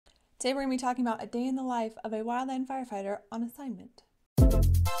Today we're going to be talking about a day in the life of a wildland firefighter on assignment.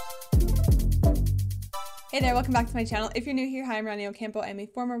 Hey there, welcome back to my channel. If you're new here, hi, I'm Ronnie Ocampo. I'm a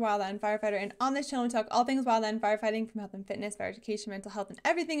former wildland firefighter, and on this channel we talk all things wildland firefighting, from health and fitness, fire education, mental health, and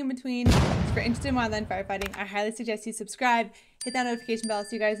everything in between. So if you're interested in wildland firefighting, I highly suggest you subscribe, hit that notification bell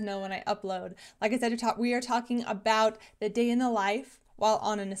so you guys know when I upload. Like I said, we are talking about the day in the life while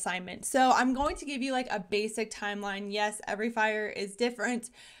on an assignment. So I'm going to give you like a basic timeline. Yes, every fire is different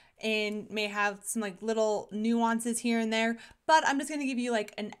and may have some like little nuances here and there, but I'm just going to give you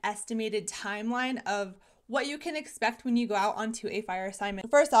like an estimated timeline of what you can expect when you go out onto a fire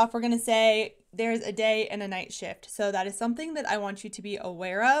assignment. First off, we're going to say there's a day and a night shift. So that is something that I want you to be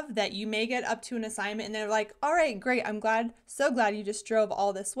aware of, that you may get up to an assignment and they're like, all right, great. I'm so glad you just drove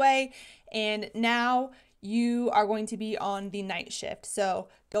all this way. And now you are going to be on the night shift. So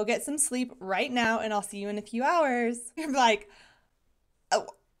go get some sleep right now and I'll see you in a few hours. You're like, oh,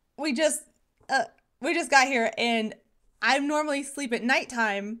 we just got here and I normally sleep at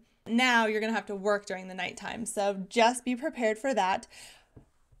nighttime. Now you're going to have to work during the nighttime. So just be prepared for that.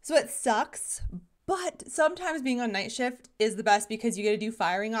 So it sucks, but sometimes being on night shift is the best because you get to do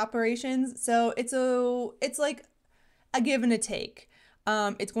firing operations. So it's like a give and a take.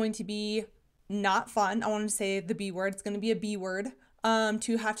 It's going to be not fun. I want to say the B word. It's going to be a B word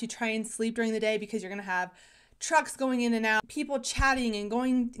to have to try and sleep during the day because you're going to have trucks going in and out, people chatting and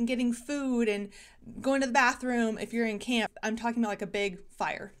going and getting food and going to the bathroom if you're in camp. I'm talking about like a big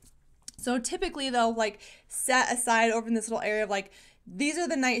fire. So typically they'll like set aside over in this little area of like, these are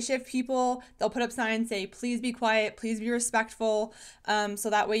the night shift people. They'll put up signs, say, please be quiet, please be respectful. So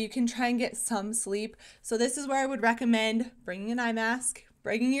that way you can try and get some sleep. So this is where I would recommend bringing an eye mask,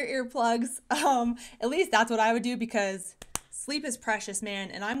 bringing your earplugs. At least that's what I would do because sleep is precious,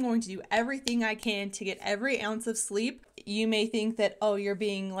 man, and I'm going to do everything I can to get every ounce of sleep. You may think that, oh, you're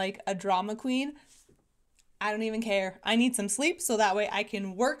being like a drama queen. I don't even care. I need some sleep so that way I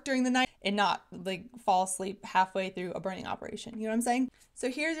can work during the night and not like fall asleep halfway through a burning operation. You know what I'm saying? So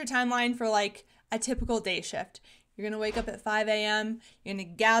here's your timeline for like a typical day shift. You're going to wake up at 5 a.m. You're going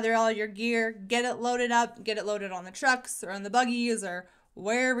to gather all your gear, get it loaded up, get it loaded on the trucks or on the buggies or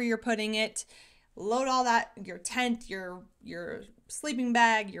wherever you're putting it. Load all that, your tent, your sleeping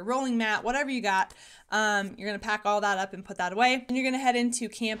bag, your rolling mat, whatever you got. You're going to pack all that up and put that away. And you're going to head into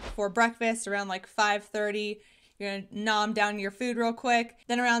camp for breakfast around like 5:30. You're going to nom down your food real quick.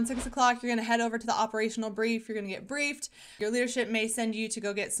 Then around 6 o'clock, you're going to head over to the operational brief. You're going to get briefed. Your leadership may send you to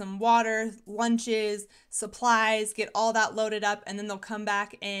go get some water, lunches, supplies, get all that loaded up. And then they'll come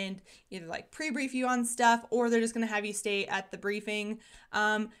back and either like pre-brief you on stuff or they're just going to have you stay at the briefing.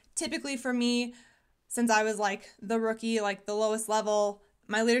 Typically for me, since I was like the rookie, like the lowest level,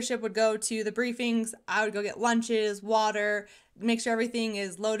 my leadership would go to the briefings. I would go get lunches, water, make sure everything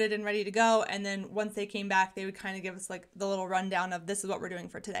is loaded and ready to go. And then once they came back, they would kind of give us like the little rundown of this is what we're doing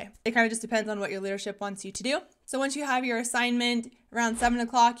for today. It kind of just depends on what your leadership wants you to do. So once you have your assignment around 7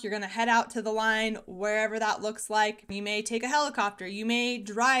 o'clock, you're going to head out to the line, wherever that looks like. You may take a helicopter, you may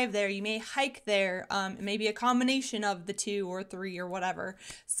drive there, you may hike there. It may be a combination of the 2 or 3 or whatever.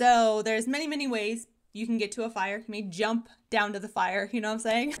 So there's many ways you can get to a fire. You may jump down to the fire, you know what I'm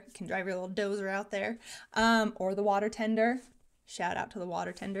saying? You can drive your little dozer out there, or the water tender. Shout out to the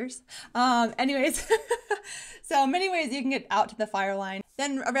water tenders. Anyways, so many ways you can get out to the fire line.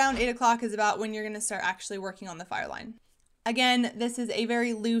 Then around 8 o'clock is about when you're going to start actually working on the fire line. Again, this is a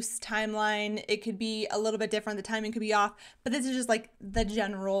very loose timeline. It could be a little bit different. The timing could be off, but this is just like the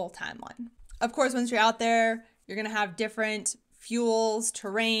general timeline. Of course, once you're out there, you're going to have different fuels,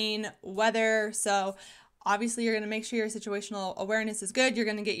 terrain, weather. So obviously you're going to make sure your situational awareness is good. You're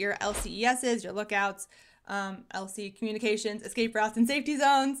going to get your LCESs, your lookouts, LC communications, escape routes, and safety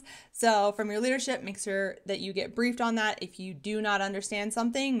zones. So from your leadership, make sure that you get briefed on that. If you do not understand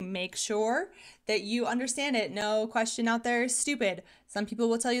something, make sure that you understand it. No question out there is stupid. Some people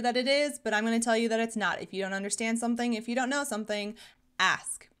will tell you that it is, but I'm going to tell you that it's not. If you don't understand something, if you don't know something,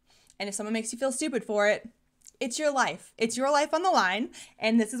 ask. And if someone makes you feel stupid for it, it's your life. It's your life on the line.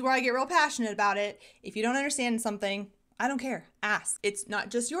 And this is where I get real passionate about it. If you don't understand something, I don't care. Ask. It's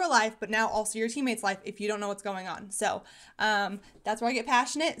not just your life, but now also your teammates' life if you don't know what's going on. So that's where I get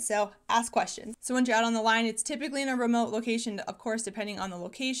passionate. So ask questions. So once you're out on the line, it's typically in a remote location, of course, depending on the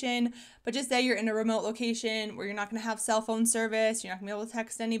location. But just say you're in a remote location where you're not going to have cell phone service. You're not going to be able to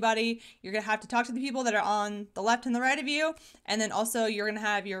text anybody. You're going to have to talk to the people that are on the left and the right of you. And then also you're going to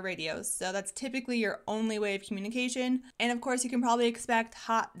have your radios. So that's typically your only way of communication. And of course, you can probably expect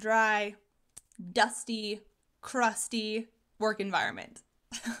hot, dry, dusty, crusty work environment.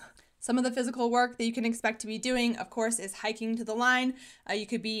 Some of the physical work that you can expect to be doing, of course, is hiking to the line. You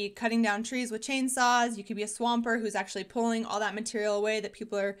could be cutting down trees with chainsaws. You could be a swamper who's actually pulling all that material away that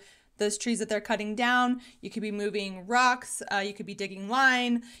those trees that they're cutting down. You could be moving rocks. You could be digging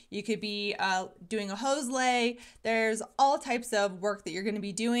line. You could be doing a hose lay. There's all types of work that you're going to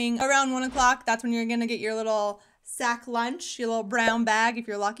be doing. Around 1 o'clock, that's when you're going to get your little sack lunch, your little brown bag if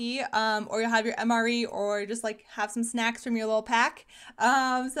you're lucky, or you'll have your MRE, or just like have some snacks from your little pack.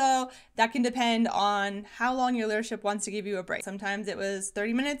 So that can depend on how long your leadership wants to give you a break. Sometimes it was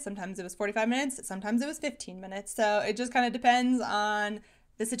 30 minutes, sometimes it was 45 minutes, sometimes it was 15 minutes. So it just kind of depends on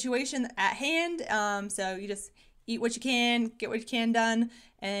the situation at hand. So you just eat what you can, get what you can done,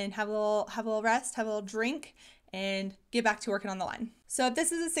 and have a little rest, have a little drink, and get back to working on the line. So if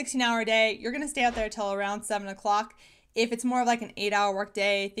this is a 16-hour day, you're gonna stay out there till around 7 o'clock. If it's more of like an 8-hour work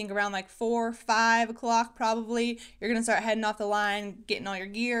day, think around like 4, 5 o'clock probably. You're gonna start heading off the line, getting all your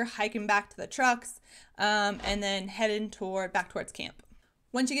gear, hiking back to the trucks, and then heading back towards camp.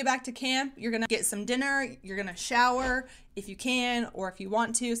 Once you get back to camp, you're gonna get some dinner, you're gonna shower if you can or if you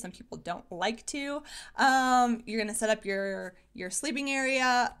want to. Some people don't like to. You're gonna set up your sleeping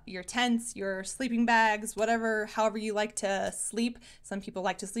area, your tents, your sleeping bags, however you like to sleep. Some people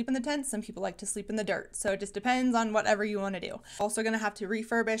like to sleep in the tent, some people like to sleep in the dirt. So it just depends on whatever you wanna do. Also gonna have to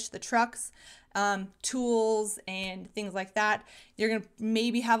refurbish the trucks, tools and things like that. You're gonna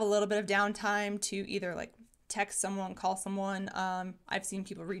maybe have a little bit of downtime to either like text someone, call someone. I've seen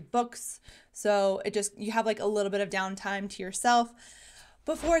people read books. So you have like a little bit of downtime to yourself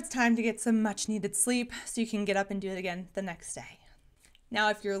before it's time to get some much needed sleep so you can get up and do it again the next day. Now,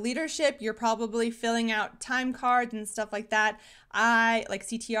 if you're leadership, you're probably filling out time cards and stuff like that. Like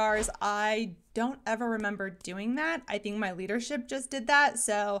CTRs, I don't ever remember doing that. I think my leadership just did that.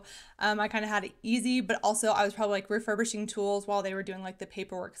 So I kind of had it easy, but also I was probably like refurbishing tools while they were doing like the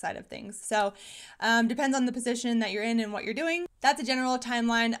paperwork side of things. So depends on the position that you're in and what you're doing. That's a general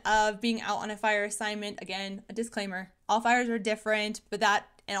timeline of being out on a fire assignment. Again, a disclaimer, all fires are different,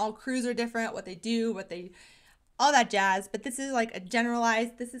 and all crews are different, what they do, all that jazz, but this is like a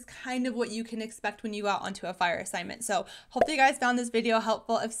generalized, this is kind of what you can expect when you go out onto a fire assignment. So hopefully you guys found this video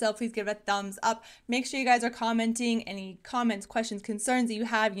helpful. If so, please give it a thumbs up. Make sure you guys are commenting any comments, questions, concerns that you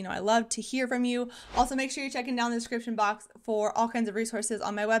have. I love to hear from you. Also, make sure you're checking down the description box for all kinds of resources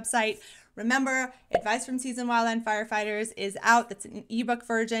on my website. Remember, Advice from Seasoned Wildland Firefighters is out. That's an ebook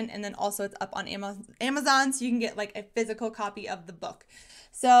version, and then also it's up on Amazon, so you can get like a physical copy of the book.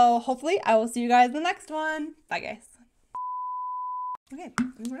 So hopefully I will see you guys in the next one. Bye, guys. Okay, I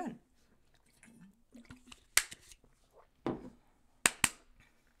think we're done.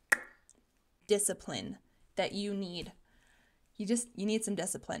 Discipline that you need. You need some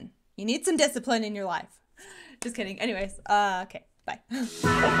discipline. You need some discipline in your life. Just kidding. Anyways, okay, bye.